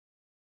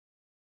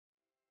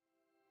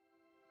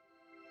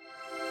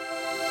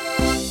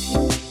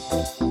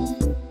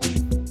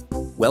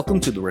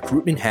Welcome to the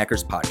Recruitment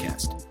Hackers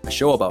Podcast, a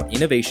show about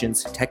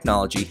innovations,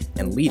 technology,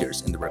 and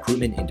leaders in the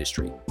recruitment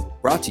industry.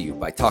 Brought to you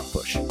by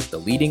Talkpush, the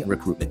leading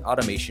recruitment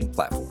automation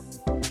platform.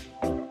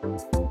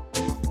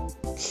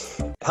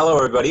 Hello,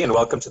 everybody, and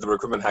welcome to the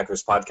Recruitment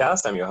Hackers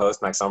Podcast. I'm your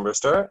host, Max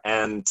Armbruster,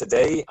 and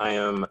today I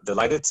am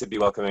delighted to be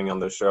welcoming on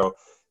the show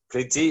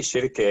Preeti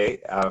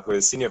Shirke, who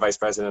is Senior Vice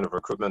President of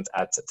Recruitment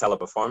at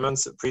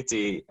Teleperformance.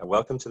 Preeti,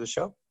 welcome to the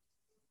show.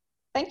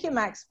 Thank you,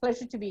 Max.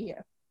 Pleasure to be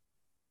here.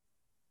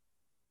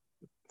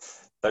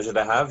 Pleasure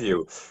to have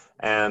you.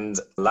 And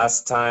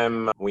last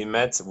time we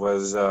met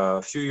was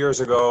a few years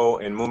ago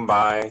in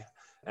Mumbai,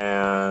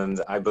 and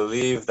I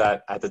believe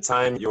that at the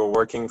time you were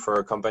working for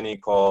a company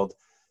called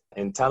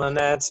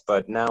Intelinet,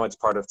 but now it's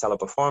part of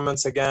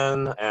Teleperformance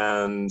again.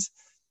 And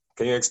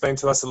can you explain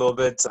to us a little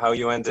bit how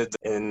you ended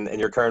in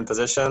your current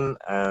position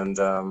and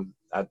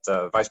at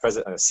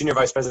Senior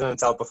Vice President at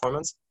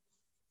Teleperformance?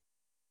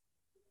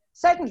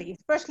 Certainly.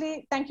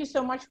 Firstly, thank you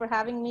so much for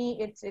having me.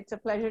 It's a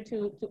pleasure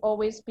to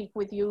always speak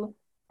with you.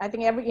 I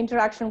think every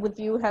interaction with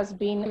you has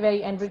been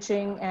very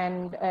enriching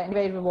and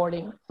very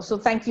rewarding. So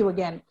thank you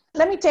again.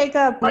 Let me take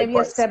maybe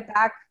a step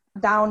back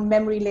down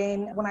memory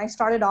lane. When I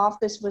started off,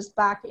 this was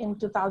back in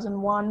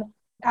 2001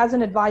 as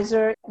an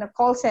advisor in a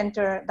call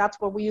center. That's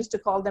what we used to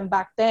call them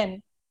back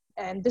then.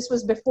 And this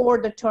was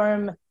before the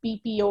term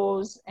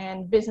BPOs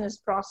and business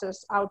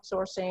process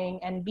outsourcing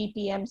and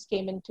BPMs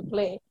came into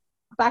play.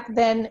 Back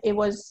then, it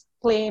was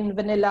plain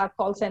vanilla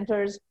call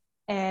centers.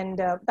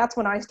 And that's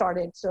when I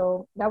started.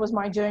 So that was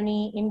my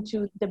journey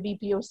into the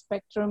BPO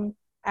spectrum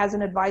as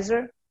an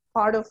advisor,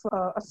 part of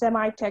a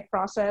semi-tech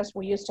process.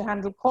 We used to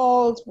handle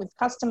calls with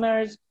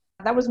customers.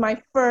 That was my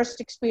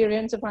first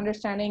experience of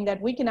understanding that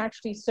we can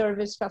actually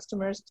service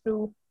customers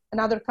through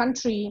another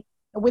country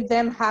with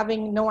them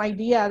having no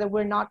idea that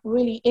we're not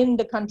really in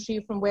the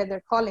country from where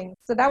they're calling.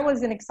 So that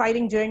was an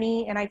exciting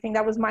journey. And I think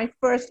that was my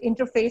first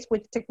interface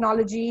with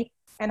technology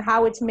and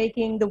how it's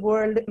making the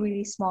world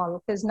really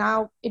small. Because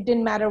now it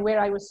didn't matter where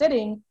I was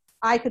sitting,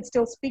 I could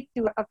still speak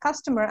to a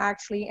customer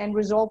actually and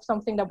resolve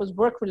something that was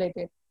work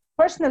related.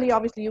 Personally,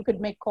 obviously you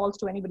could make calls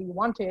to anybody you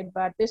wanted,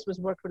 but this was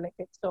work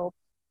related. So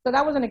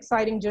that was an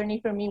exciting journey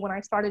for me when I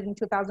started in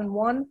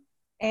 2001.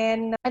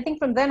 And I think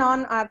from then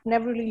on, I've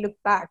never really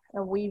looked back.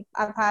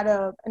 I've had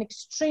an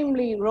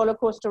extremely roller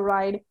coaster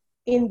ride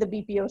in the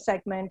BPO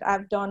segment.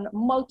 I've done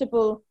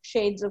multiple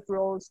shades of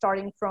roles,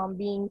 starting from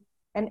being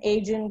an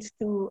agent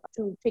to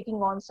taking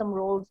on some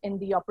roles in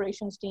the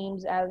operations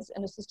teams as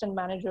an assistant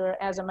manager,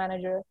 as a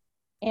manager.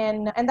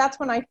 And that's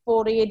when I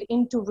forayed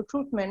into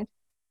recruitment.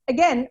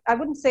 Again, I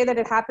wouldn't say that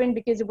it happened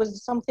because it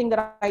was something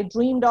that I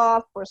dreamed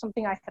of or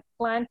something I had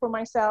planned for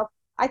myself.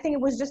 I think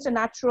it was just a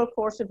natural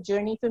course of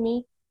journey for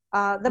me.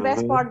 The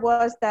best part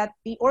was that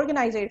the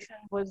organization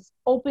was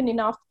open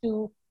enough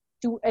to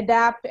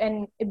adapt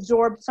and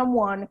absorb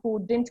someone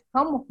who didn't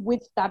come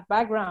with that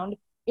background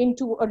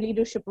into a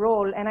leadership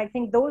role. And I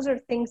think those are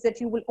things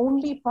that you will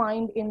only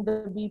find in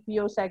the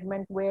BPO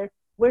segment, where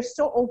we're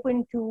so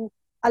open to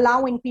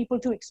allowing people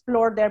to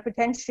explore their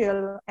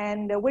potential,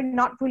 and we're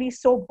not really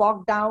so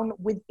bogged down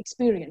with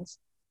experience.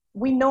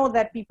 We know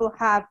that people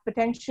have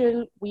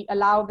potential. We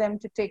allow them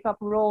to take up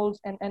roles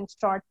and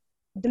start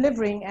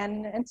delivering.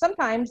 And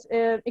sometimes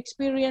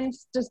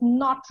experience does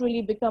not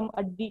really become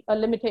a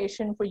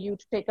limitation for you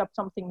to take up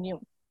something new.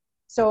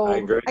 So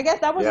I guess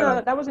that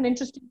was an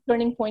interesting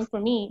turning point for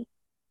me.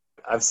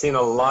 I've seen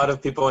a lot of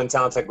people in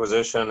talent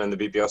acquisition and the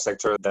BPO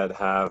sector that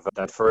have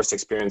that first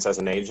experience as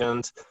an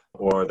agent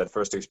or that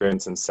first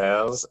experience in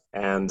sales.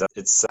 And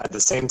it's at the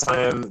same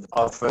time,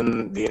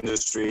 often the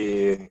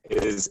industry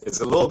is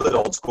a little bit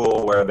old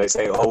school where they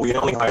say, oh, we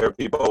only hire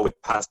people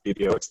with past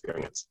BPO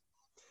experience.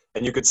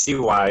 And you could see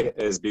why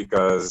is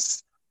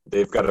because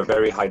they've got a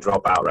very high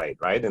dropout rate,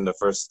 right? In the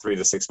first 3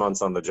 to 6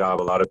 months on the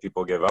job, a lot of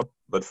people give up.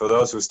 But for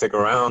those who stick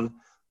around,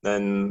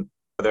 then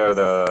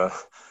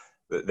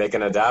they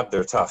can adapt,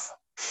 they're tough.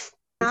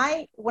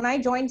 When I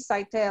joined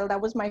Cytel,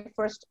 that was my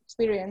first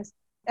experience.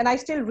 And I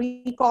still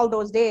recall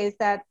those days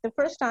that the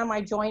first time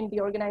I joined the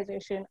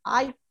organization,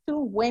 I too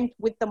went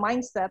with the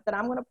mindset that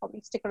I'm going to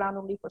probably stick around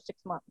only for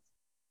 6 months.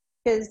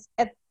 Because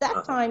at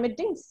that time, it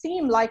didn't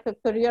seem like a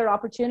career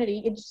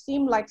opportunity. It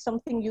seemed like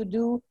something you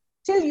do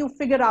till you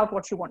figure out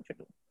what you want to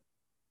do.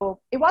 So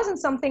it wasn't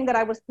something that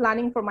I was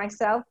planning for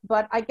myself,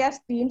 but I guess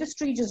the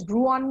industry just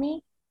grew on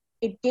me.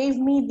 It gave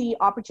me the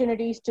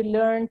opportunities to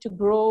learn, to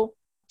grow,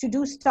 to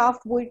do stuff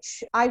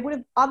which I would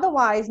have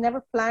otherwise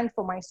never planned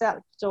for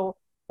myself. So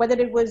whether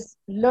it was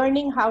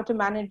learning how to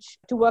manage,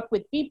 to work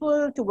with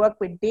people, to work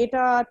with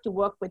data, to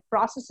work with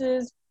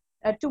processes,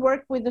 to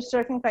work with a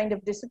certain kind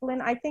of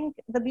discipline, I think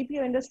the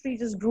BPO industry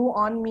just grew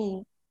on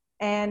me.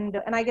 And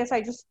I guess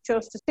I just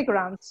chose to stick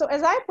around. So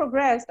as I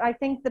progressed, I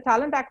think the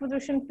talent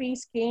acquisition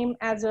piece came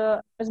as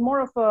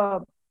more of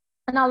a,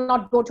 and I'll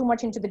not go too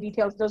much into the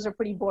details, those are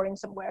pretty boring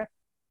somewhere.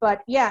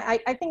 But yeah,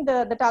 I think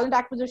the talent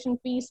acquisition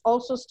piece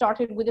also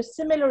started with a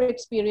similar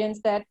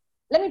experience that,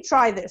 let me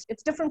try this.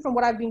 It's different from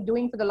what I've been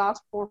doing for the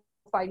last 4 or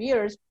 5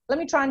 years. Let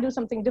me try and do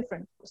something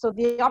different. So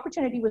the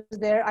opportunity was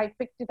there. I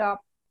picked it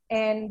up.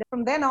 And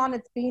from then on,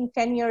 it's been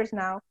 10 years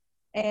now.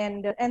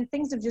 And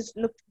things have just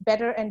looked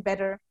better and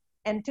better.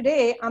 And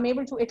today, I'm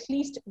able to at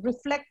least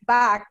reflect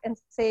back and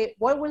say,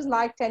 what was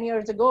like 10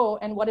 years ago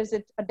and what is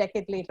it a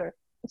decade later?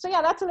 So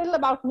yeah, that's a little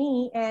about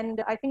me.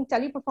 And I think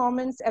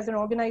Teleperformance as an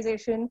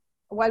organization,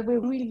 while we're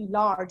really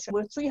large,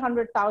 we're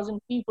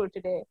 300,000 people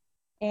today,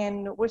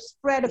 and we're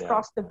spread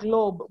across the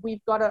globe.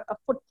 We've got a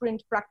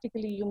footprint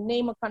practically, you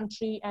name a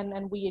country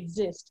and we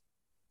exist.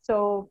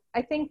 So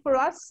I think for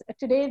us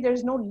today,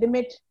 there's no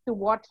limit to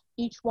what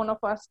each one of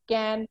us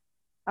can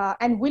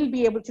and will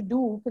be able to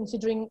do,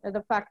 considering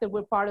the fact that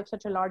we're part of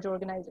such a large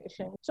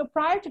organization. So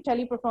prior to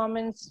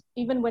Teleperformance,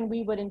 even when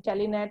we were in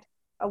Intelinet,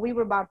 we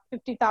were about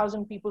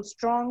 50,000 people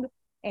strong.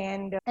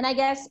 And I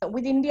guess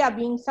with India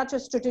being such a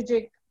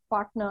strategic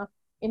partner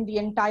in the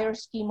entire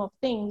scheme of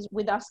things,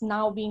 with us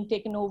now being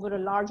taken over a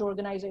large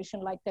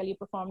organization like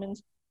Teleperformance,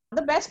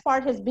 the best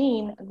part has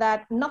been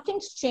that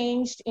nothing's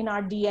changed in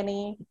our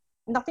DNA.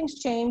 Nothing's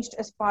changed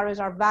as far as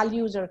our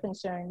values are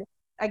concerned.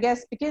 I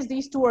guess because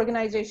these two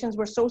organizations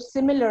were so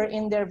similar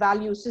in their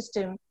value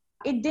system,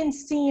 it didn't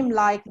seem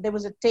like there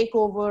was a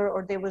takeover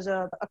or there was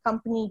a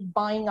company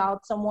buying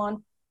out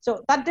someone.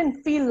 So that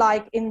didn't feel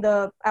like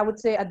I would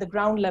say at the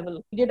ground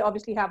level. We did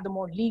obviously have the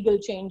more legal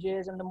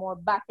changes and the more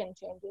back-end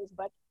changes,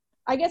 but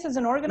I guess as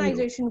an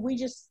organization, we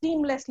just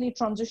seamlessly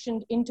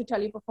transitioned into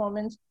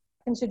Teleperformance,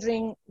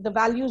 considering the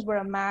values were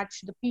a match,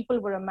 the people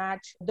were a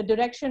match, the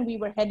direction we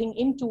were heading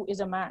into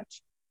is a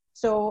match.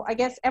 So I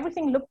guess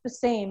everything looked the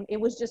same. It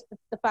was just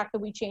the fact that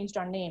we changed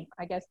our name.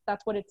 I guess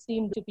that's what it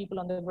seemed to people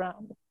on the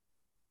ground.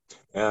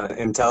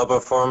 In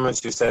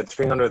Teleperformance, you said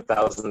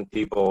 300,000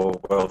 people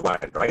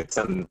worldwide, right?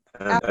 And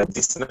a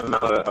decent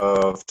amount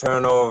of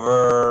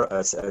turnover,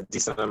 a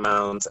decent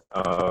amount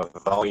of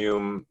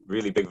volume,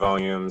 really big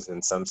volumes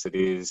in some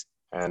cities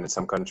and in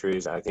some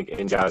countries. I think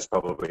India is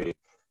probably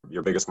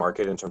your biggest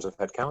market in terms of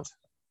headcount,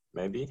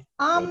 maybe?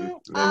 Maybe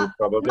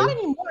probably. Not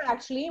anymore,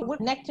 actually. We're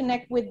neck to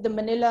neck with the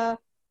Manila,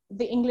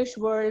 the English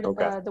world,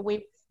 the way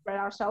we spread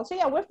ourselves. So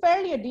yeah, we're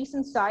fairly a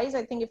decent size.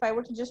 I think if I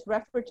were to just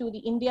refer to the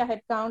India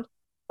headcount,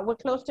 we're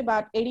close to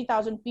about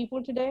 80,000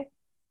 people today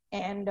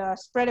and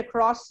spread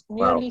across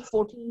nearly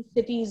 14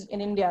 cities in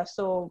India.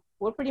 So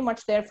we're pretty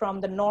much there from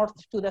the north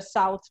to the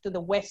south to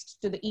the west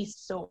to the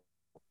east. So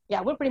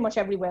yeah, we're pretty much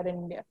everywhere in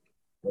India.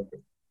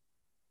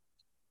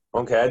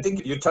 Okay, I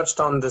think you touched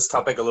on this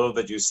topic a little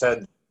bit. You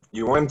said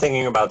you weren't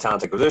thinking about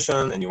talent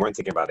acquisition and you weren't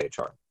thinking about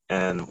HR.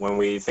 And when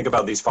we think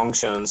about these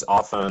functions,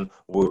 often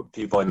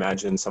people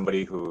imagine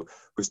somebody who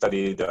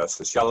studied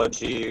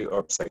sociology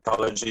or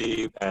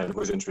psychology and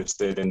who's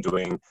interested in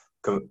doing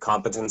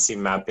competency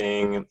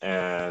mapping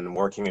and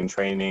working in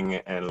training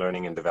and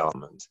learning and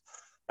development.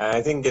 And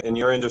I think in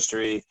your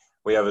industry,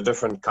 we have a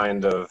different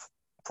kind of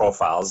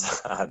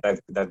profiles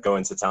that go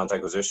into talent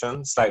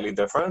acquisition, slightly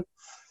different,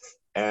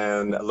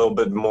 and a little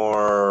bit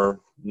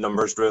more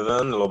numbers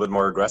driven, a little bit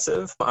more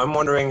aggressive. I'm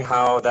wondering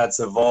how that's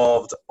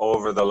evolved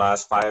over the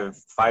last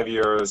five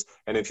years,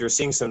 and if you're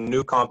seeing some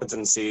new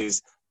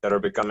competencies that are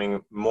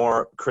becoming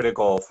more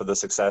critical for the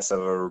success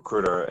of a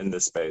recruiter in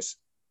this space.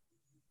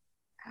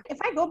 If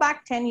I go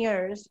back 10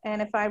 years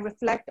and if I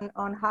reflect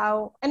on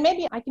how, and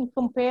maybe I can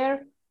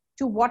compare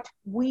to what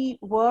we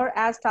were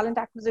as talent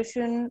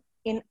acquisition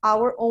in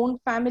our own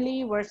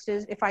family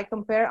versus if I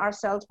compare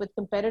ourselves with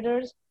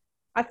competitors,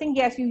 I think,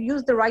 yes, you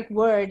used the right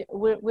word.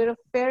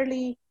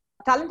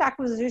 Talent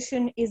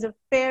acquisition is a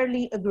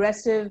fairly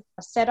aggressive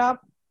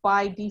setup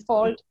by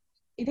default.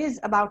 It is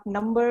about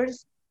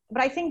numbers.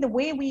 But I think the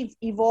way we've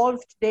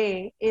evolved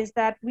today is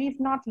that we've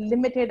not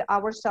limited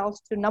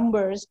ourselves to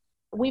numbers.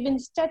 We've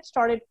instead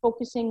started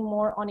focusing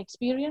more on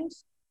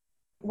experience.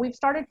 We've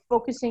started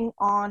focusing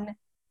on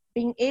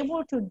being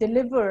able to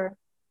deliver.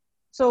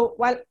 So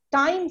while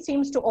time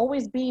seems to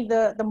always be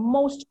the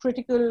most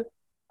critical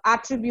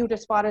attribute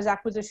as far as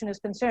acquisition is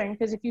concerned,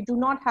 because if you do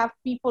not have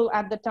people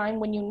at the time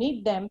when you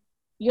need them,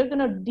 you're going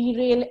to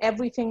derail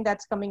everything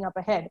that's coming up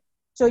ahead.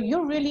 So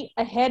you're really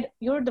ahead,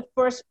 you're the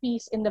first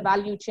piece in the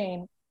value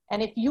chain.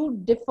 And if you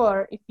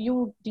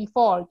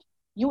default,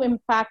 you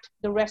impact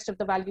the rest of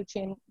the value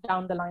chain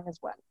down the line as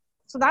well.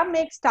 So that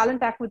makes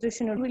talent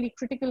acquisition a really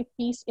critical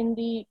piece in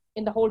the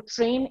whole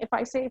train. If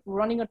I say if we're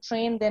running a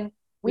train, then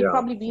we'd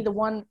probably be the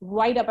one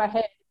right up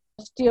ahead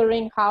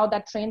steering how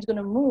that train's going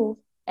to move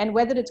and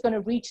whether it's going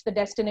to reach the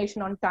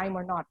destination on time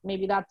or not.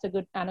 Maybe that's a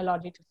good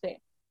analogy to say.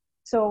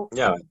 So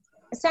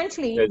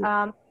essentially,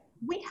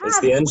 we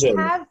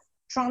have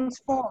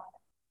transformed.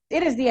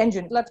 It is the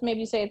engine. Let's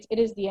maybe say it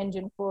is the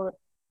engine for,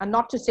 and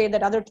not to say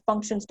that other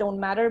functions don't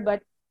matter,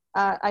 but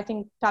I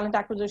think talent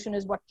acquisition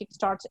is what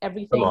kickstarts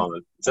everything. Come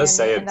on, just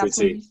say it,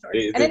 Preeti.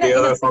 The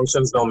other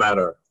functions don't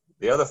matter.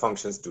 The other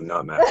functions do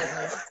not matter.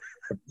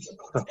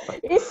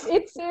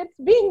 It's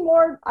being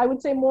more, I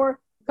would say, more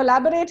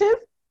collaborative,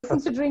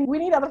 considering we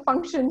need other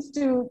functions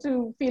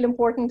to feel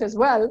important as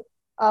well.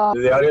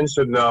 The audience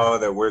should know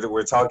that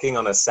we're talking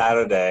on a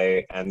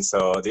Saturday, and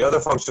so the other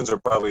functions are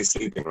probably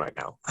sleeping right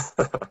now.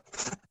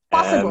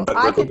 Possible.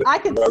 I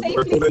could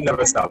safely say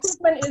never stops.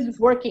 Recruitment is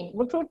working.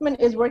 Recruitment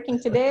is working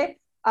today.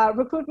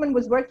 Recruitment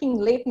was working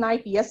late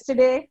night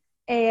yesterday,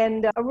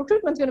 and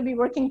recruitment's going to be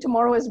working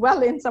tomorrow as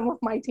well in some of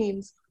my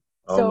teams.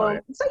 So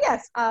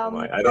yes.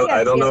 I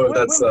don't know if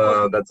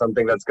that's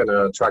something that's going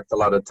to attract a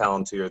lot of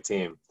talent to your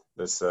team.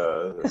 This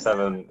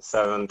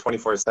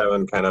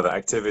 24/7 kind of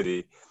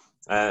activity.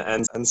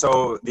 And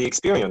so the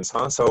experience,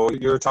 huh? So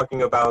you're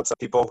talking about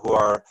people who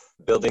are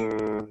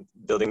building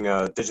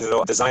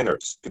digital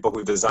designers, people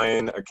who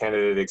design a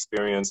candidate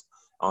experience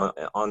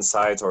on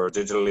site or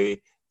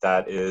digitally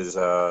that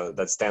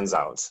stands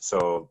out.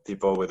 So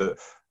people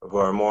who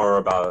are more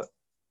about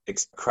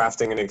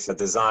crafting a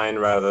design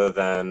rather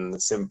than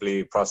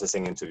simply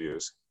processing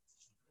interviews.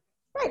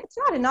 Right. It's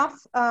not enough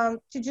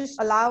to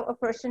just allow a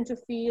person to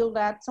feel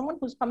that someone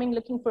who's coming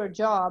looking for a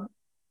job,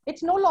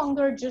 it's no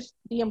longer just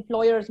the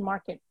employer's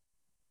market.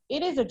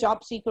 It is a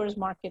job seeker's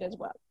market as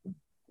well,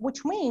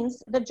 which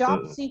means the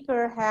job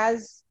seeker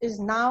is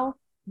now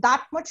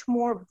that much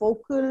more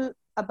vocal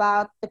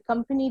about the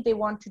company they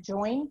want to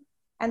join.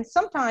 And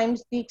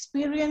sometimes the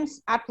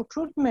experience at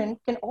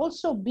recruitment can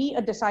also be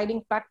a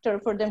deciding factor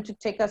for them to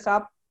take us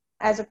up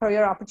as a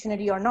career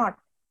opportunity or not.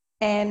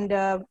 And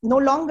no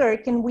longer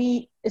can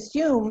we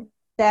assume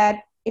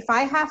that if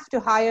I have to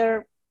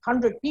hire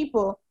 100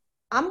 people,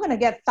 I'm going to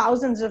get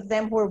thousands of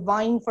them who are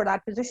vying for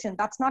that position.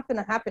 That's not going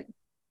to happen.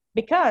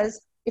 Because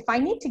if I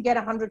need to get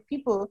 100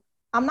 people,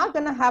 I'm not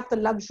going to have the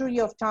luxury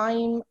of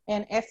time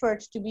and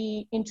effort to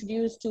be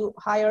introduced to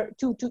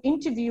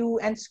interview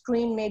and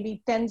screen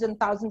maybe tens and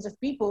thousands of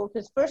people.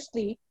 Because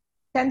firstly,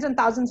 tens and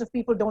thousands of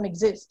people don't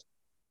exist.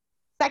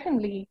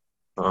 Secondly,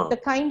 the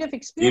kind of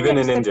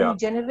experience we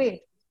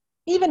generate,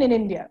 even in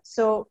India.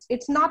 So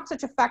it's not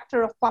such a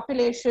factor of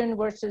population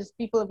versus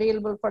people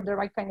available for the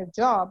right kind of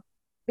job.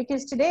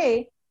 Because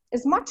today,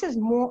 as much as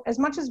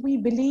we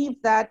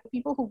believe that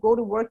people who go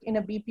to work in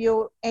a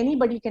BPO,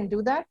 anybody can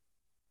do that,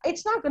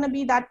 it's not going to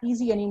be that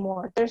easy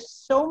anymore. There's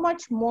so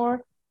much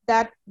more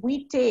that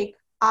we take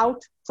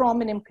out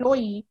from an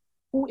employee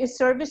who is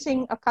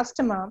servicing a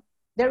customer.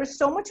 There is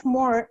so much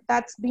more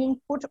that's being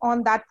put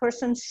on that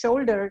person's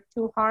shoulder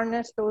to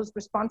harness those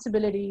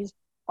responsibilities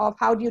of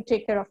how do you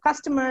take care of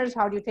customers,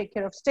 how do you take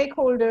care of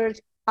stakeholders,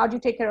 how do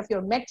you take care of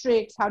your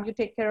metrics, how do you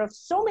take care of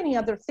so many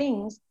other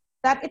things,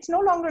 that it's no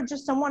longer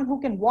just someone who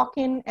can walk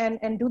in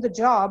and do the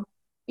job,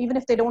 even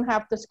if they don't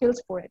have the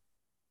skills for it.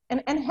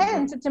 And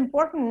hence, it's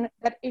important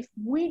that if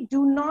we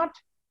do not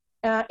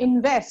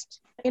invest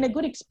in a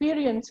good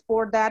experience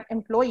for that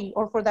employee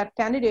or for that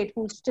candidate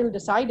who's still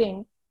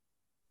deciding,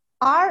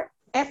 our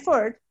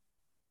effort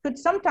could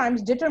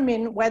sometimes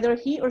determine whether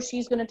he or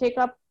she's going to take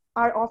up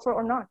our offer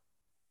or not.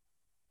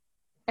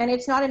 And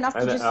it's not enough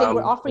to just say,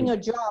 we're offering a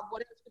job,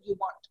 what else would you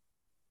want?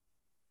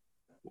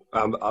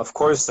 Of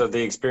course,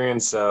 the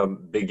experience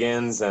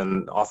begins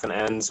and often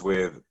ends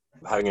with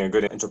having a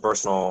good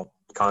interpersonal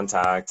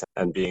contact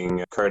and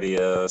being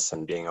courteous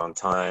and being on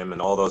time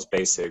and all those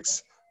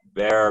basics.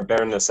 Bare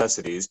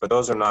necessities, but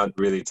those are not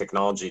really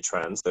technology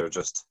trends. They're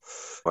just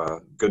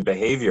good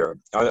behavior.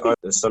 Are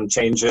there some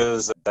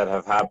changes that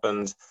have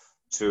happened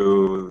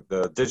to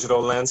the digital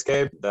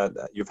landscape that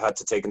you've had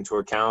to take into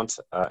account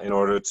in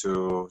order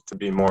to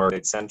be more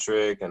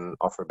data-centric and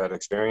offer better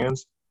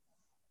experience?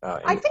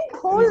 I think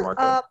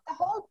the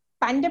whole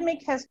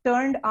pandemic has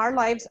turned our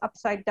lives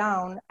upside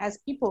down as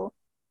people.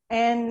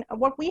 And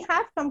what we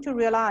have come to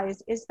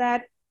realize is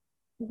that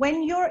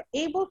when you're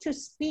able to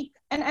speak,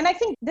 and I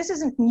think this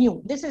isn't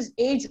new, this is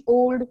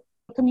age-old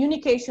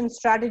communication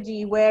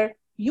strategy where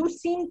you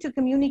seem to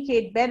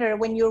communicate better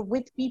when you're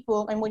with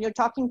people and when you're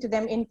talking to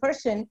them in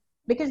person,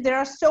 because there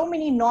are so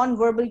many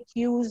non-verbal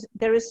cues.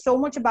 There is so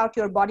much about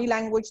your body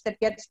language that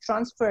gets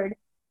transferred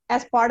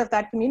as part of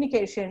that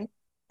communication.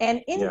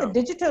 And in the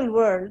digital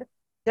world,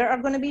 there are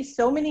going to be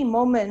so many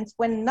moments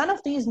when none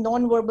of these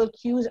non-verbal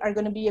cues are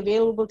going to be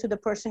available to the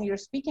person you're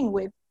speaking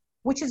with,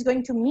 which is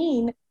going to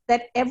mean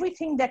that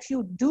everything that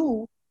you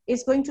do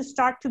is going to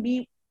start to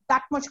be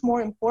that much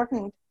more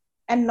important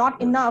and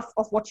not enough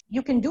of what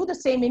you can do the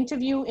same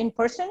interview in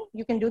person,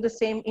 you can do the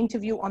same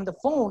interview on the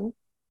phone.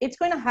 It's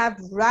going to have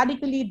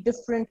radically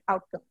different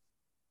outcomes.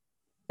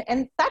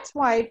 And that's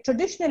why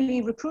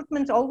traditionally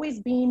recruitment's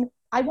always been,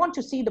 I want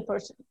to see the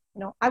person,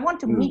 I want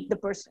to meet the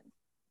person.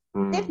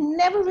 They've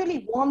never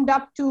really warmed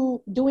up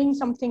to doing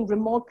something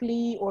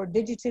remotely or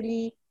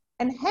digitally.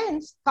 And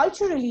hence,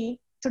 culturally,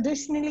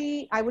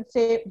 traditionally, I would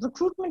say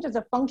recruitment is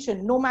a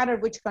function, no matter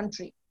which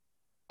country.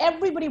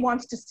 Everybody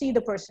wants to see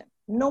the person.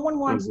 No one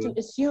wants to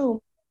assume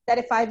that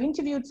if I've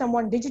interviewed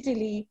someone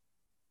digitally,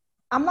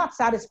 I'm not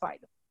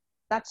satisfied.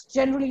 That's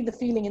generally the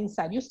feeling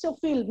inside. You still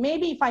feel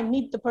maybe if I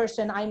meet the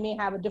person, I may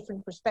have a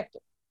different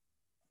perspective.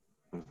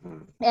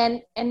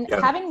 And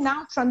having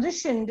now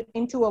transitioned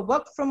into a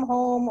work from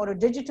home or a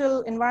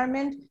digital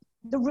environment,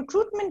 the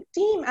recruitment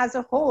team as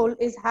a whole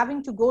is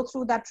having to go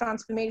through that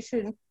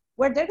transformation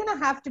where they're going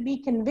to have to be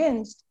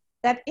convinced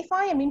that if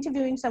I am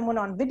interviewing someone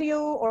on video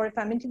or if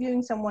I'm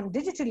interviewing someone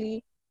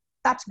digitally,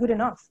 that's good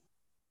enough.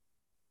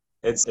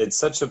 It's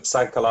such a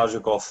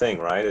psychological thing,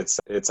 right?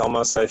 It's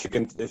almost if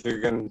you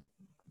can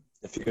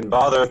if you can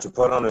bother to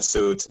put on a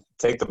suit,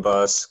 take the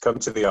bus, come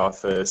to the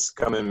office,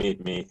 come and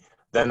meet me,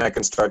 then I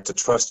can start to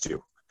trust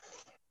you.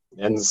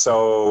 And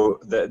so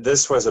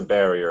this was a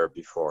barrier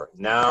before.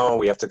 Now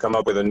we have to come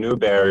up with a new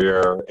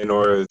barrier in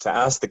order to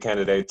ask the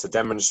candidate to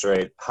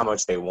demonstrate how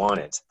much they want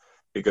it.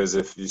 Because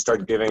if you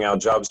start giving out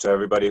jobs to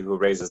everybody who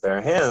raises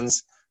their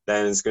hands,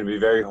 then it's going to be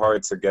very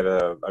hard to get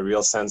a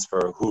real sense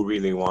for who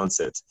really wants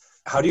it.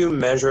 How do you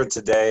measure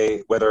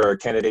today whether a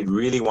candidate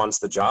really wants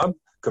the job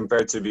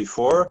compared to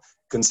before,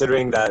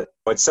 considering that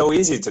it's so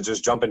easy to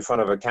just jump in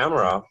front of a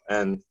camera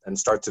and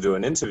start to do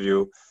an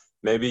interview?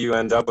 Maybe you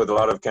end up with a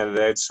lot of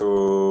candidates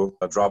who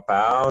drop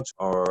out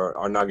or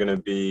are not going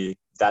to be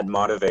that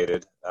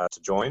motivated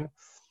to join.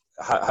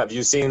 Have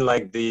you seen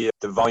like the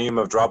volume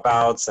of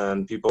dropouts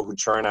and people who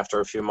churn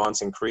after a few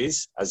months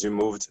increase as you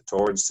moved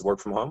towards work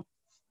from home?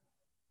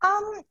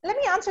 Let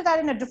me answer that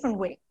in a different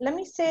way. Let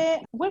me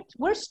say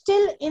we're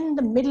still in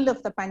the middle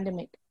of the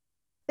pandemic.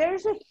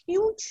 There's a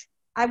huge,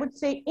 I would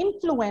say,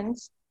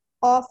 influence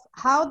of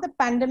how the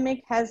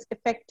pandemic has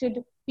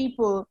affected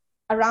people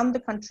around the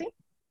country.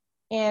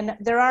 And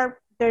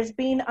there's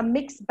been a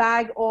mixed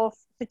bag of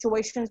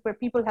situations where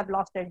people have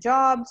lost their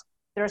jobs.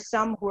 There are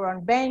some who are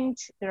on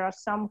bench. There are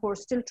some who are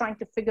still trying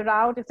to figure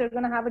out if they're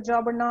going to have a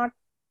job or not.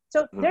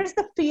 So there's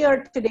the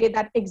fear today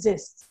that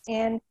exists.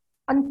 And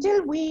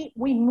until we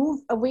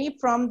move away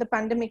from the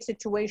pandemic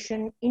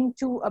situation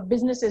into a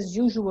business as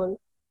usual,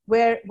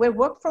 where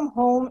work from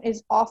home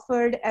is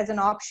offered as an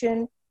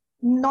option,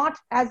 not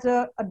as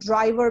a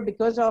driver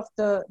because of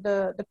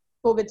the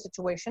COVID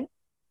situation,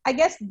 I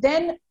guess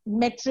then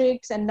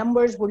metrics and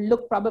numbers would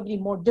look probably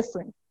more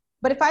different.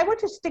 But if I were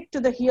to stick to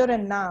the here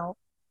and now,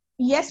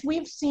 yes,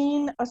 we've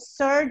seen a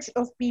surge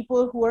of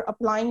people who are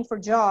applying for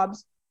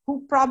jobs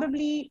who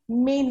probably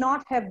may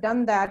not have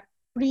done that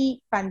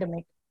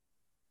pre-pandemic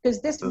because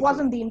this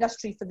wasn't the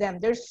industry for them.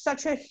 There's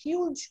such a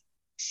huge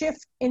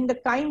shift in the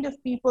kind of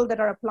people that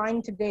are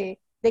applying today.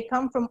 They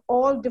come from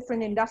all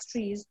different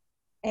industries.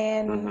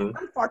 And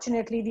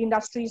unfortunately, the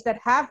industries that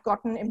have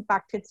gotten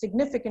impacted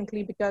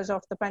significantly because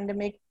of the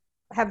pandemic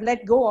have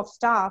let go of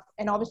staff.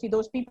 And obviously,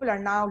 those people are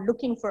now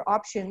looking for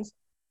options.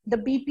 The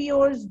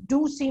BPOs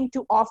do seem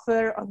to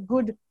offer a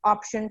good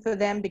option for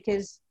them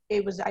because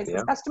it was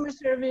either customer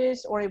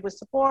service or it was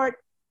support.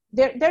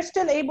 They're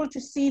still able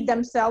to see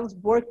themselves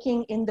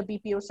working in the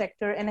BPO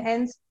sector. And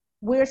hence,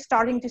 we're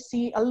starting to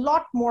see a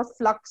lot more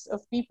flux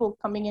of people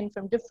coming in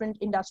from different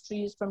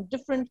industries, from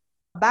different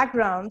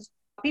backgrounds.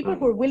 People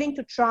who are willing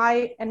to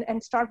try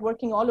and start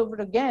working all over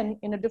again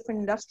in a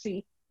different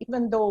industry,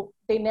 even though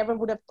they never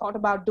would have thought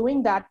about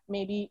doing that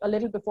maybe a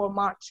little before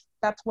March.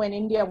 That's when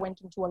India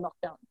went into a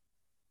lockdown.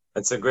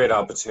 It's a great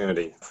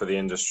opportunity for the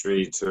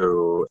industry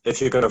to,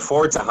 if you can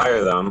afford to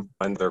hire them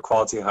and they're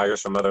quality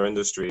hires from other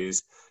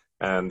industries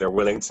and they're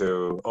willing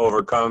to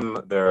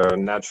overcome their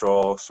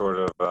natural sort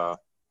of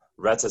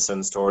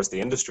reticence towards the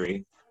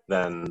industry,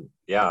 then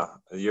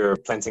you're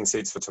planting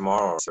seeds for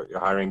tomorrow. So you're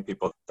hiring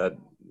people that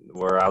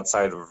were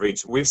outside of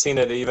reach. We've seen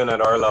it even at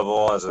our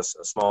level as a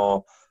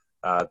small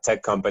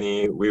tech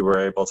company. We were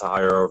able to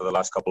hire over the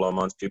last couple of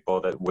months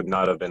people that would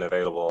not have been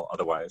available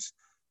otherwise.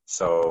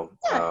 So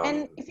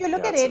and if you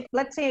look at it,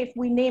 let's say if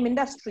we name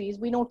industries,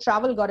 we know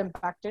travel got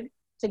impacted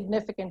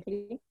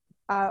significantly.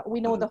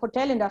 We know the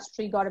hotel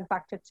industry got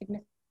impacted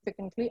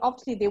significantly.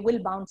 Obviously, they will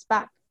bounce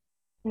back.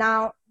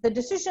 Now, the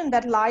decision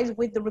that lies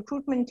with the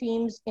recruitment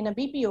teams in a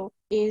BPO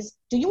is,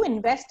 do you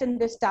invest in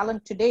this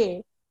talent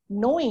today,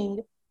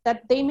 knowing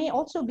that they may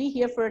also be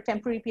here for a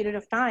temporary period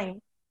of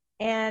time?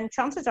 And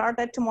chances are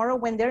that tomorrow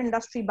when their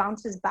industry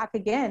bounces back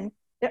again,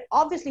 they're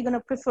obviously going to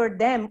prefer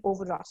them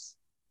over us.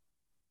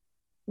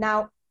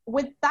 Now,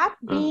 with that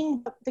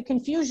being the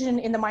confusion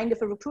in the mind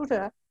of a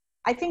recruiter,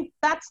 I think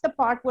that's the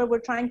part where we're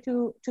trying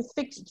to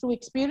fix through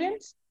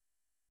experience,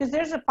 because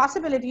there's a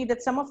possibility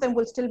that some of them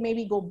will still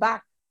maybe go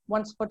back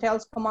once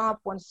hotels come up,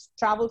 once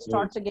travel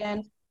starts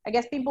again. I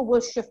guess people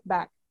will shift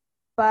back,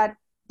 but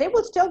there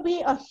will still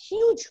be a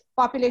huge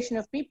population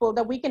of people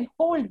that we can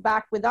hold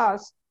back with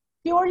us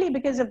purely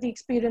because of the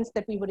experience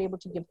that we were able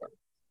to give them.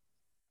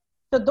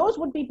 So those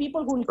would be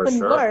people who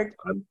convert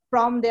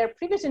from their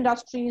previous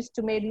industries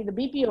to maybe the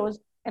BPOs.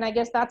 And I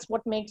guess that's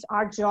what makes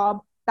our job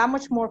that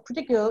much more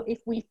critical if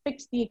we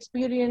fix the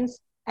experience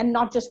and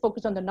not just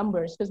focus on the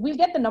numbers, because we'll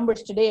get the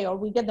numbers today or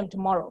we'll get them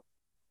tomorrow.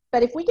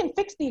 But if we can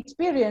fix the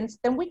experience,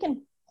 then we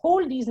can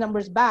hold these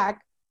numbers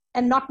back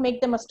and not make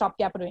them a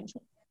stopgap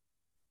arrangement.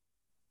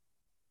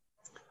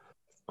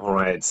 All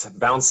right.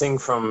 Bouncing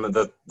from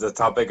the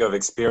topic of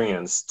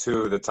experience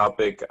to the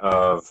topic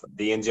of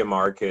the India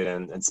market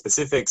and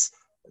specifics,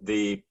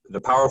 the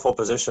powerful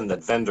position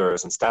that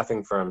vendors and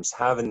staffing firms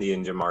have in the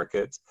India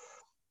market,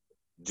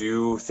 do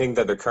you think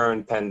that the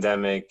current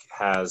pandemic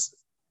has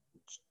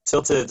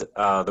tilted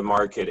the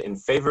market in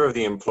favor of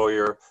the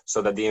employer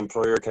so that the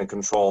employer can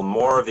control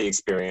more of the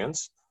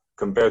experience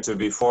compared to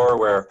before,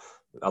 where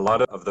a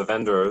lot of the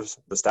vendors,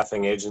 the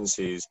staffing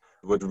agencies,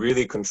 would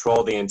really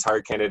control the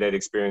entire candidate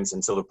experience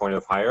until the point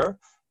of hire,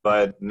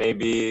 but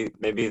maybe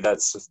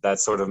that's that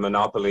sort of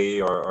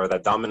monopoly or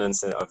that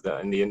dominance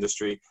in the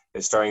industry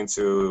is starting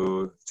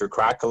to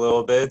crack a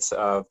little bit,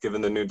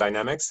 given the new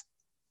dynamics.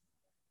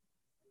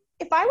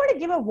 If I were to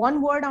give a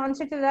one-word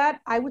answer to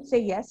that, I would say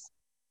yes.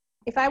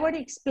 If I were to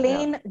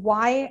explain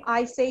why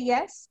I say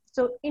yes,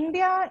 so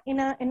India in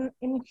a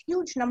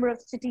huge number of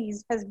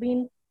cities has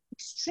been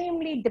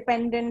extremely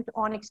dependent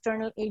on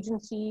external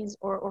agencies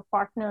or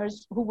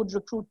partners who would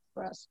recruit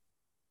for us.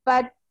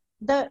 But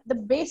the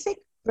basic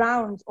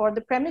grounds or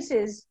the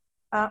premises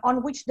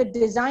on which the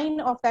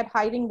design of that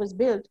hiring was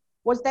built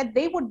was that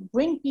they would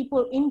bring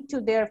people into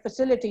their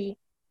facility,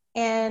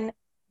 and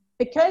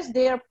because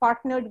they are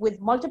partnered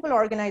with multiple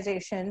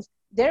organizations,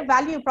 their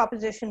value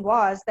proposition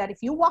was that if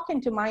you walk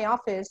into my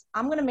office,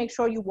 I'm going to make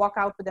sure you walk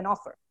out with an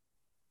offer.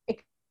 It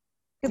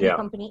could be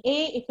company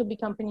A, it could be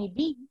company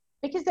B,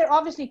 because they're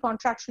obviously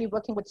contractually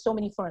working with so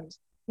many firms.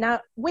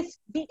 Now, with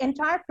the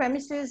entire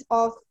premises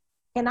of,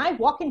 can I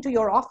walk into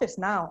your office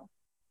now?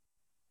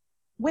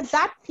 With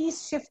that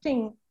piece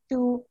shifting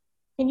to,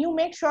 can you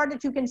make sure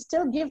that you can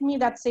still give me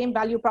that same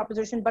value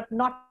proposition, but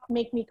not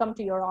make me come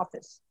to your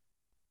office?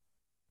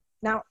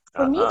 Now,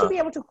 for me to be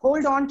able to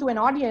hold on to an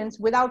audience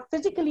without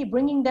physically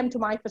bringing them to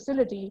my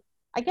facility,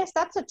 I guess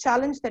that's a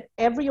challenge that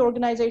every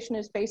organization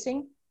is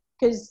facing,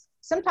 because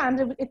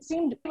sometimes it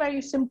seemed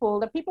very simple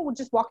that people would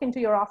just walk into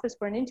your office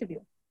for an interview.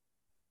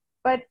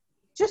 But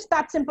just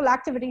that simple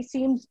activity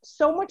seems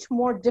so much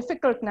more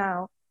difficult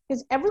now,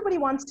 because everybody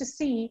wants to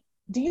see,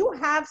 do you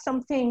have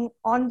something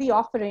on the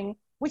offering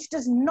which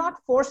does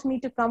not force me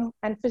to come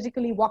and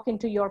physically walk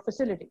into your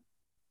facility?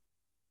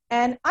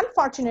 And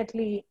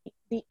unfortunately,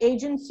 the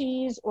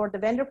agencies or the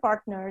vendor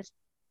partners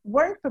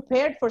weren't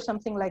prepared for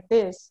something like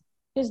this,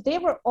 because they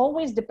were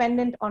always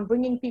dependent on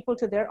bringing people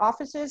to their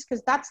offices,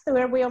 because that's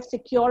their way of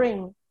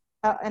securing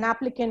an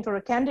applicant or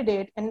a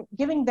candidate and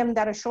giving them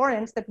that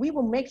assurance that we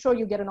will make sure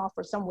you get an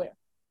offer somewhere.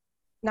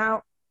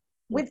 Now,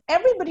 with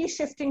everybody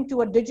shifting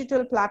to a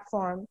digital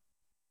platform,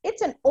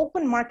 it's an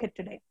open market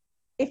today.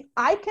 If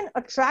I can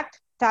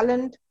attract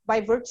talent by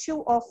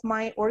virtue of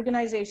my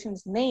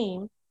organization's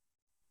name,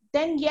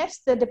 then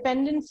yes, the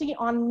dependency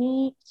on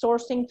me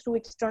sourcing through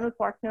external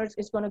partners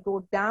is going to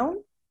go down,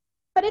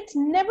 but it's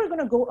never going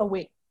to go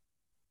away.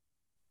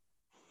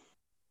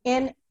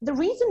 And the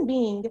reason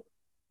being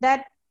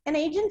that an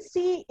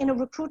agency in a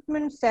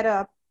recruitment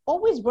setup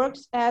always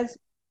works as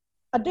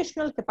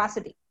additional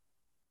capacity.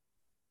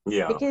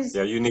 Because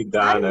you need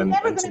that. I'm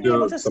never going to be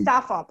able to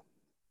staff up.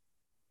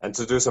 And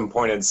to do some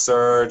pointed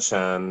search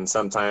and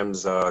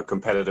sometimes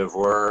competitive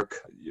work,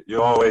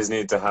 you always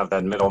need to have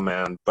that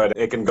middleman. But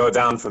it can go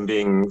down from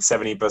being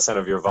 70%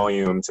 of your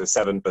volume to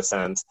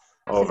 7%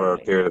 over a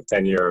period of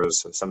 10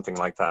 years or something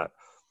like that.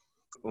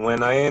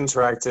 When I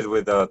interacted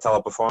with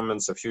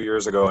Teleperformance a few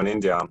years ago in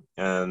India,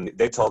 and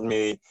they told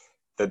me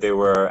that they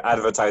were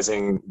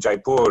advertising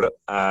Jaipur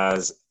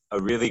as a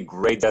really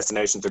great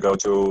destination to go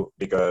to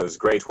because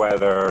great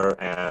weather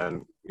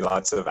and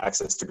lots of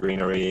access to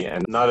greenery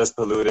and not as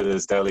polluted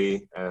as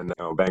Delhi and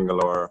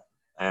Bangalore.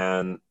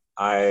 And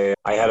I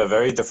had a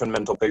very different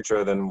mental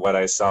picture than what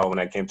I saw when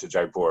I came to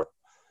Jaipur.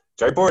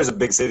 Jaipur is a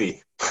big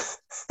city.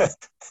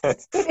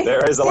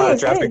 There is a lot of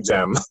traffic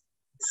jam.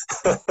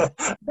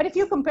 But if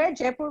you compare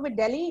Jaipur with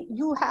Delhi,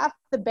 you have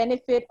the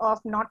benefit of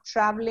not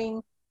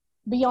traveling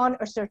beyond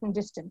a certain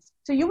distance.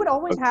 So you would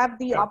always have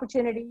the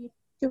opportunity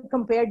to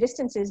compare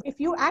distances. If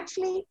you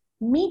actually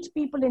meet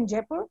people in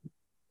Jaipur,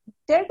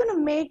 they're going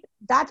to make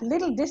that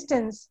little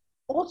distance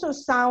also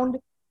sound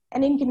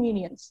an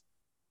inconvenience.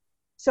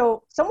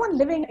 So someone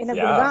living in a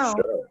Gurgaon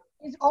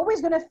is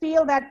always going to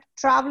feel that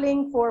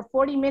traveling for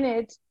 40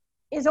 minutes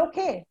is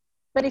okay.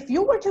 But if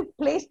you were to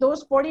place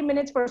those 40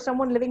 minutes for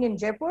someone living in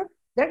Jaipur,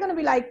 they're going to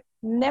be like,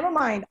 never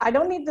mind, I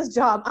don't need this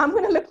job. I'm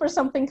going to look for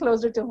something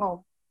closer to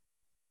home.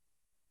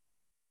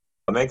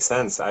 It makes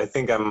sense. I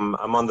think I'm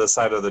on the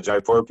side of the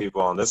Jaipur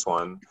people on this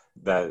one,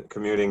 that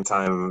commuting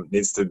time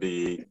needs to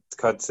be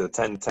cut to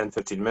 10,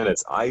 15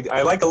 minutes.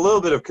 I like a little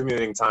bit of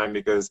commuting time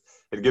because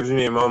it gives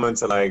me a moment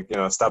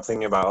to stop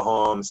thinking about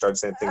home, start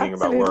thinking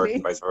about work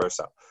and vice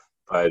versa.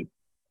 But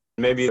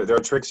maybe there are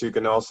tricks you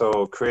can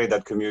also create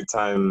that commute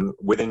time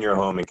within your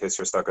home in case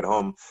you're stuck at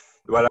home.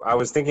 What I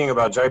was thinking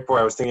about Jaipur,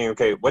 I was thinking,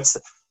 okay, when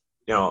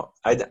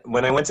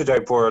I went to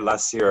Jaipur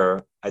last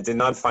year, I did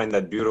not find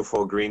that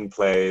beautiful green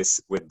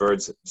place with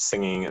birds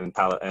singing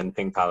and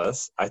Pink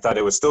Palace. I thought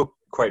it was still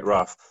quite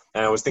rough.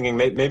 And I was thinking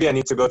maybe I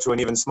need to go to an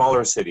even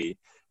smaller city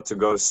to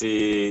go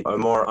see a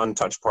more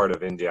untouched part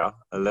of India,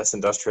 less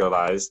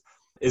industrialized.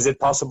 Is it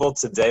possible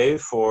today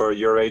for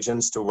your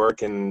agents to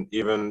work in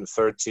even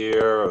third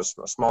tier or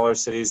smaller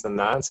cities than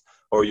that?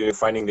 Or are you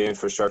finding the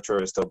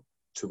infrastructure is still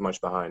too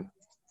much behind?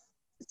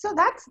 So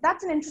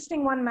that's an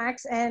interesting one,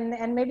 Max,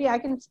 and maybe I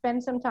can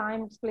spend some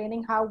time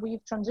explaining how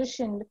we've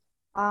transitioned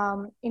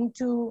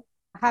into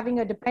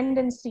having a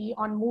dependency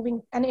on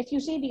moving. And if you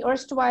see the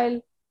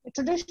erstwhile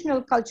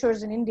traditional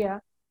cultures in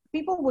India,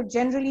 people would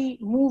generally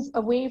move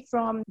away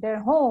from their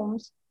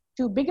homes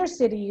to bigger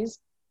cities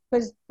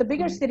because the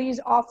bigger cities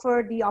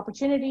offer the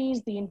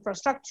opportunities, the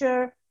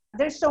infrastructure,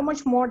 There's so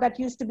much more that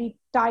used to be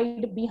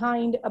tied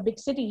behind a big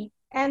city.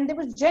 And there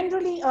was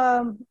generally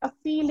a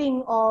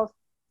feeling of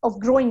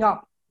growing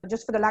up,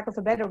 just for the lack of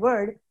a better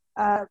word.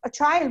 A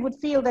child would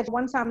feel that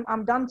once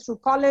I'm done through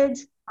college,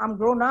 I'm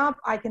grown up,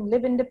 I can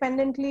live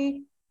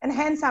independently, and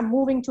hence I'm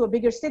moving to a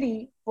bigger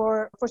city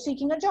for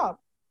seeking a job.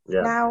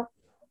 Yeah.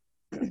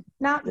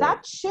 Now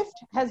that shift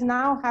has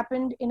now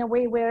happened in a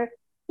way where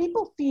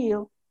people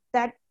feel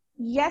that,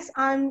 yes,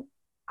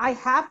 I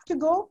have to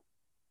go,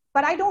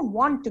 but I don't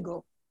want to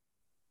go.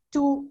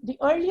 To the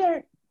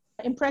earlier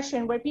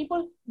impression where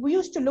we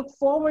used to look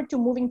forward to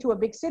moving to a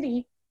big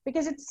city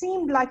because it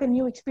seemed like a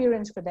new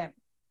experience for them.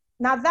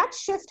 Now that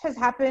shift has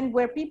happened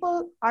where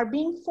people are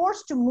being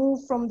forced to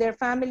move from their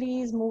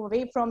families, move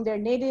away from their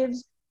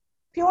natives,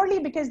 purely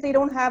because they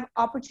don't have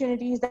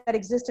opportunities that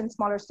exist in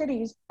smaller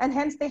cities, and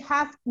hence they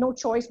have no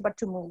choice but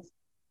to move.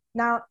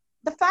 Now,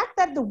 the fact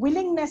that the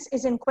willingness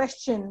is in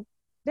question,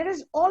 there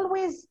is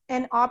always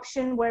an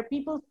option where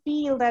people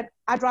feel that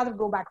I'd rather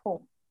go back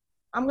home.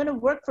 I'm going to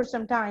work for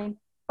some time,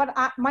 but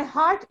my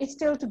heart is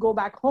still to go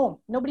back home.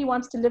 Nobody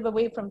wants to live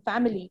away from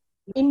family.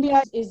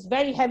 India is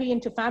very heavy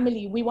into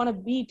family. We want to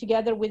be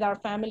together with our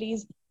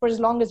families for as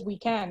long as we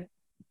can.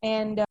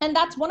 And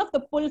that's one of the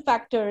pull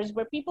factors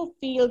where people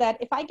feel that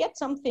if I get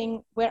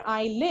something where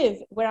I live,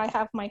 where I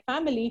have my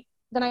family,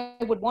 then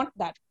I would want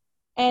that.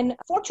 And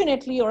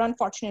fortunately or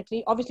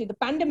unfortunately, obviously the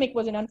pandemic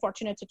was an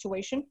unfortunate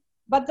situation,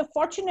 but the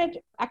fortunate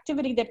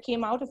activity that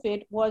came out of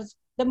it was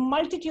the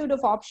multitude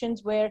of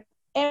options where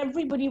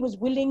everybody was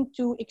willing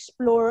to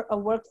explore a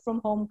work from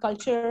home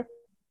culture,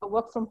 a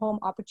work from home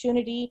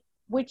opportunity,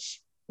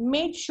 which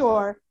made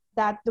sure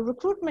that the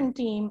recruitment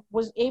team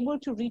was able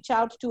to reach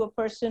out to a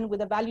person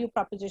with a value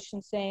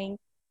proposition saying,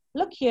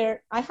 look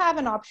here, I have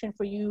an option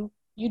for you.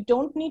 You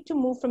don't need to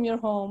move from your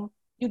home.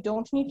 You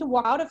don't need to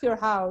walk out of your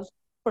house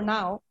for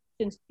now,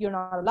 since you're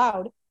not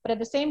allowed. But at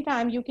the same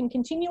time, you can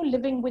continue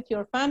living with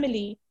your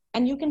family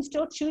and you can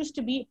still choose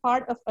to be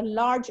part of a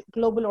large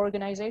global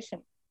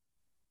organization.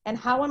 And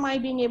how am I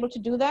being able to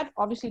do that?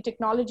 Obviously,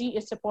 technology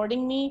is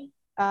supporting me.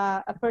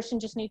 A person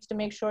just needs to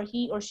make sure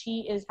he or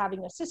she is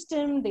having a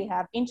system. They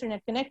have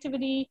internet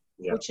connectivity,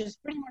 which is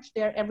pretty much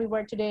there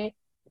everywhere today.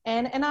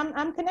 And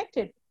I'm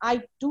connected.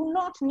 I do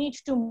not need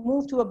to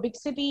move to a big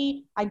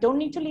city. I don't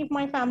need to leave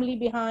my family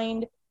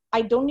behind.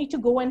 I don't need to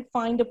go and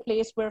find a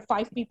place where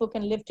 5 people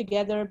can live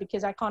together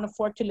because I can't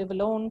afford to live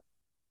alone.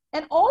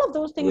 And all of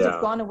those things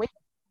have gone away.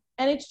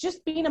 And it's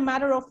just been a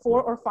matter of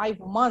 4 or 5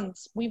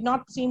 months. We've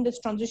not seen this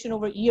transition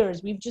over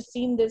years. We've just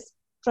seen this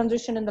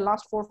transition in the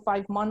last 4 or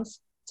 5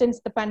 months since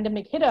the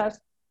pandemic hit us.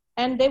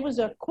 And there was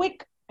a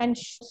quick and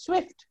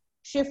swift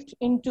shift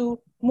into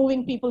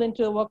moving people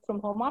into a work from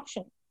home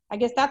option. I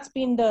guess that's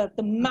been the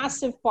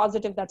massive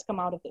positive that's come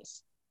out of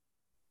this.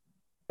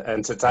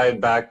 And to tie it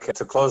back,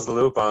 to close the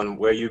loop on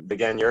where you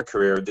began your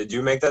career, did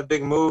you make that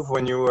big move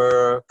when you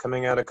were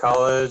coming out of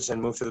college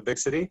and moved to the big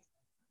city?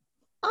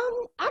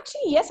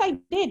 Actually, yes, I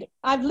did.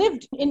 I've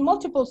lived in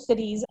multiple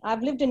cities.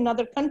 I've lived in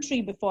another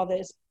country before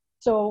this.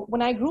 So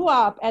when I grew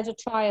up as a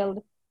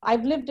child,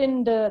 I've lived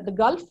in the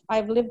Gulf.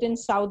 I've lived in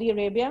Saudi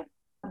Arabia.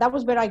 That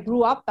was where I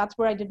grew up. That's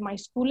where I did my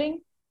schooling.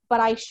 But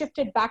I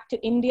shifted back to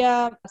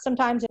India.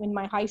 Sometimes in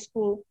my high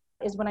school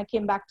is when I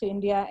came back to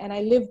India, and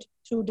I lived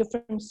through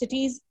different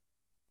cities.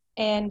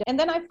 And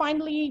then I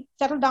finally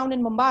settled down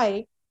in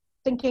Mumbai,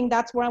 thinking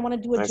that's where I want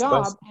to do a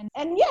job.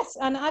 And yes,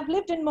 and I've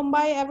lived in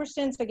Mumbai ever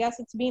since. I guess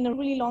it's been a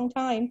really long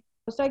time.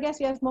 So I guess,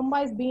 yes,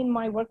 Mumbai's been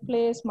my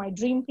workplace, my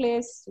dream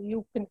place.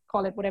 You can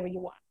call it whatever you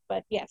want.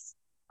 But yes,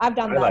 I've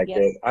done that. I like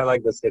it. I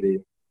like the city.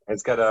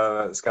 It's got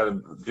a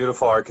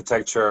beautiful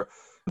architecture.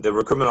 The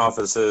recruitment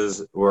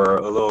offices were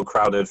a little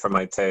crowded for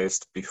my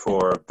taste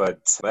before,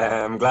 but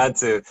I'm glad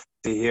to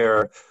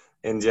hear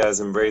India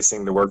is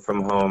embracing the work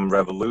from home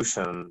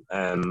revolution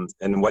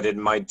and what it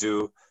might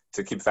do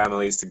to keep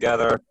families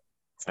together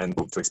and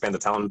to expand the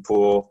talent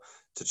pool,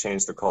 to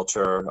change the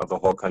culture of the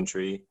whole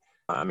country.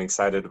 I'm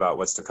excited about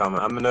what's to come.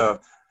 I'm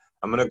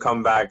gonna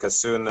come back as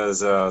soon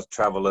as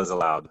travel is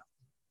allowed.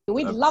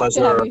 We'd love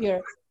to have you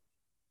here.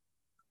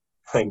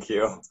 Thank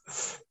you.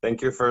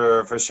 Thank you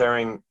for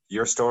sharing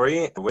your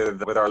story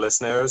with our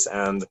listeners,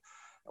 and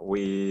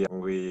we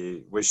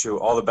wish you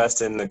all the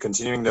best in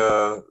continuing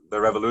the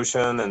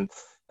revolution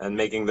and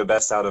making the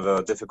best out of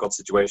a difficult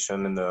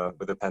situation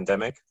with the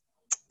pandemic.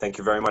 Thank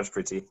you very much,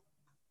 Preeti.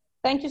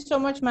 Thank you so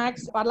much,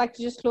 Max. I'd like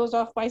to just close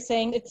off by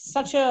saying it's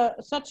such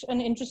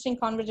an interesting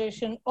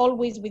conversation,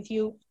 always with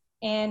you.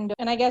 And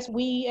I guess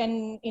we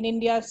in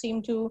India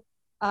seem to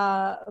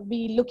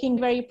be looking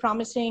very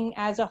promising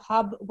as a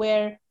hub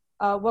where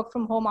work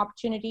from home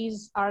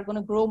opportunities are going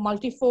to grow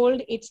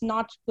multifold. It's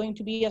not going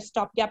to be a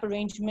stopgap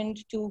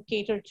arrangement to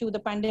cater to the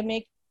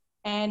pandemic.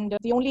 And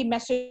the only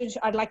message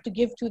I'd like to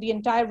give to the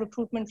entire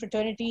recruitment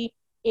fraternity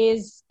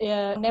is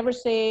never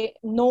say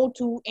no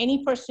to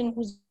any person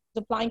who's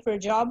applying for a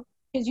job,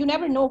 because you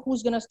never know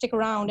who's going to stick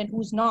around and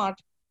who's not.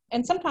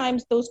 And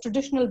sometimes those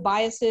traditional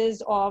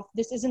biases of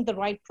this isn't the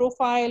right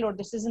profile or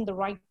this isn't the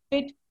right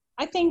fit,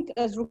 I think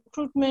as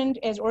recruitment,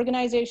 as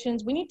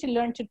organizations, we need to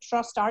learn to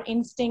trust our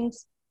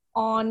instincts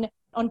on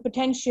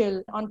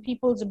potential, on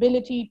people's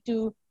ability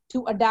to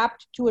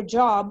adapt to a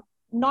job,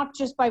 not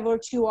just by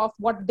virtue of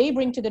what they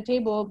bring to the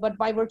table, but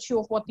by virtue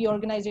of what the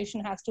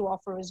organization has to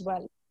offer as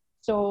well.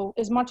 So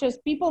as much as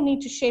people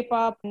need to shape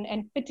up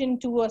and fit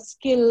into a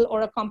skill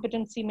or a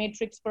competency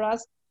matrix for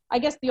us, I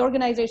guess the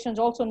organizations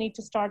also need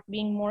to start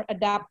being more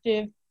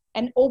adaptive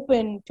and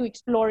open to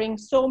exploring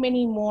so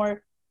many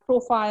more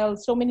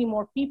profiles, so many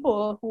more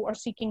people who are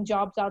seeking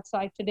jobs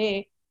outside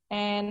today.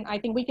 And I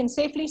think we can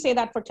safely say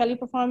that for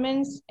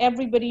Teleperformance,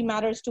 everybody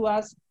matters to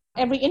us.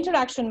 Every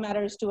interaction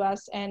matters to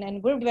us.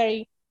 And we're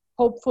very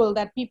hopeful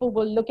that people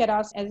will look at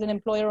us as an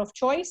employer of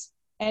choice.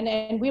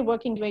 And we're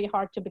working very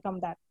hard to become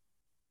that.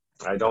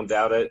 I don't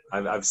doubt it.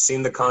 I've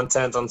seen the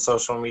content on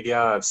social media.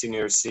 I've seen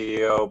your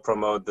CEO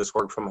promote this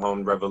work from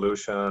home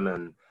revolution.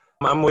 And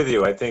I'm with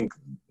you. I think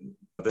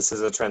this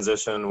is a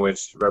transition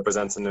which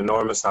represents an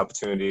enormous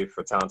opportunity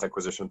for talent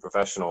acquisition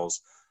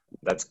professionals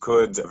that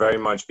could very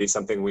much be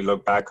something we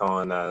look back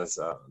on as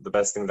the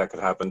best thing that could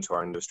happen to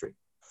our industry.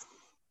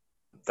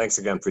 Thanks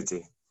again,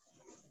 Preeti.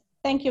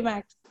 Thank you,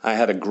 Max. I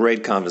had a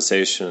great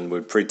conversation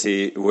with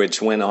Preeti,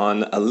 which went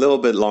on a little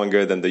bit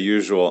longer than the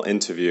usual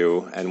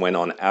interview and went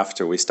on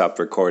after we stopped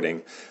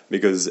recording,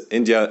 because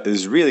India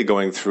is really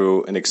going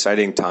through an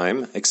exciting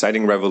time,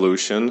 exciting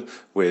revolution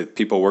with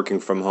people working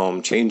from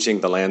home,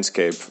 changing the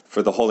landscape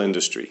for the whole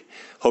industry.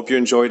 Hope you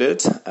enjoyed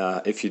it.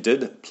 If you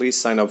did,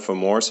 please sign up for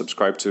more,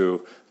 subscribe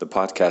to the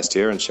podcast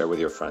here, and share with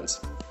your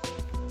friends.